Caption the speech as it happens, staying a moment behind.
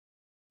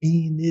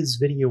In this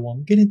video,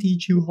 I'm gonna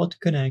teach you how to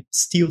connect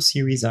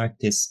SteelSeries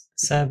Arctis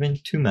 7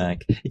 to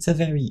Mac. It's a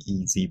very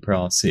easy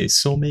process,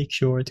 so make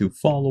sure to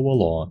follow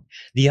along.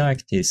 The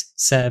Arctis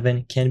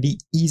 7 can be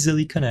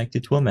easily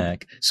connected to a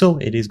Mac, so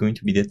it is going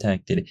to be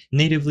detected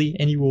natively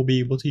and you will be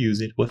able to use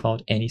it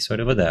without any sort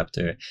of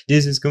adapter.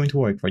 This is going to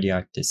work for the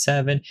Arctis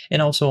 7 and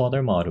also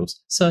other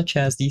models, such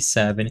as the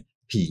 7P,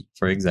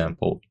 for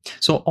example.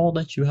 So all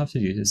that you have to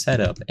do to set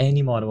up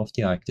any model of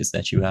the Arctis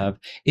that you have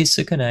is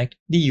to connect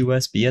the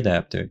USB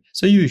adapter.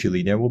 So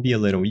usually there will be a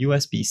little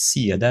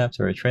USB-C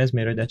adapter or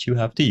transmitter that you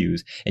have to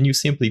use, and you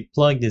simply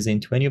plug this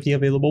into any of the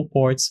available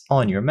ports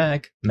on your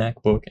Mac,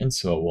 MacBook, and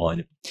so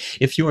on.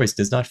 If yours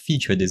does not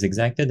feature this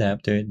exact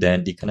adapter,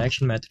 then the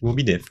connection method will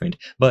be different,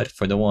 but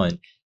for the one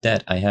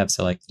that I have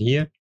selected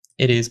here,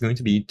 it is going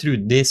to be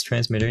through this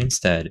transmitter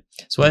instead.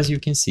 So as you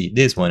can see,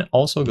 this one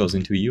also goes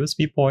into a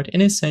USB port,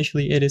 and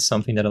essentially it is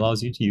something that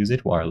allows you to use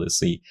it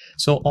wirelessly.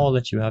 So all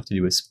that you have to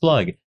do is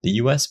plug the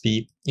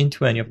USB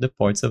into any of the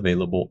ports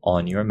available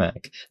on your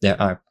Mac.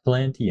 There are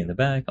plenty in the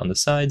back, on the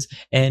sides,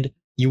 and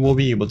you will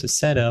be able to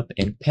set up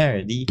and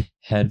pair the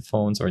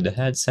headphones or the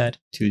headset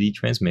to the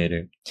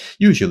transmitter.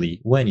 Usually,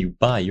 when you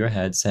buy your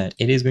headset,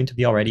 it is going to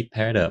be already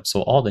paired up,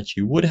 so all that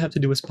you would have to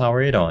do is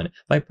power it on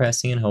by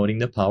pressing and holding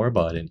the power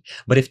button.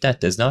 But if that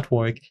does not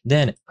work,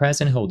 then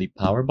press and hold the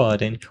power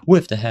button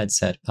with the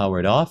headset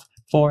powered off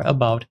for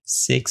about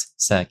 6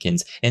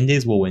 seconds, and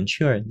this will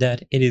ensure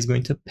that it is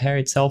going to pair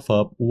itself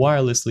up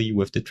wirelessly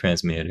with the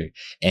transmitter.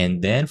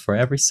 And then for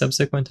every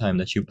subsequent time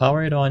that you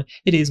power it on,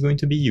 it is going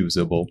to be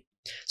usable.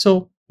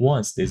 So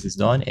once this is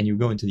done and you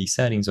go into the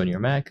settings on your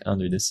Mac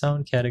under the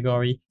sound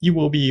category, you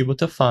will be able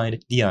to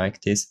find the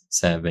Arctis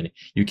 7.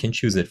 You can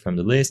choose it from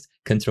the list,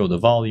 control the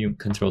volume,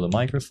 control the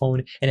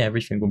microphone, and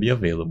everything will be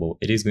available.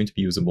 It is going to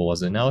be usable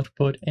as an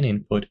output and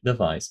input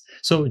device.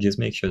 So just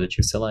make sure that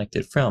you select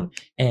it from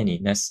any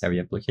necessary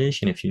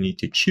application if you need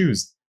to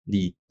choose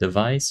the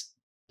device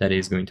that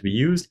is going to be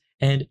used,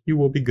 and you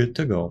will be good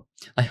to go.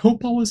 I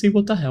hope I was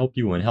able to help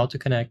you on how to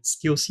connect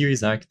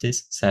SteelSeries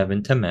Arctis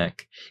 7 to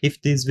Mac.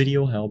 If this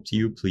video helped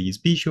you, please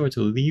be sure to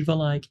leave a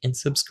like and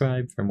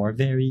subscribe for more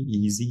very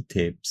easy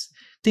tips.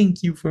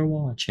 Thank you for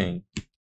watching.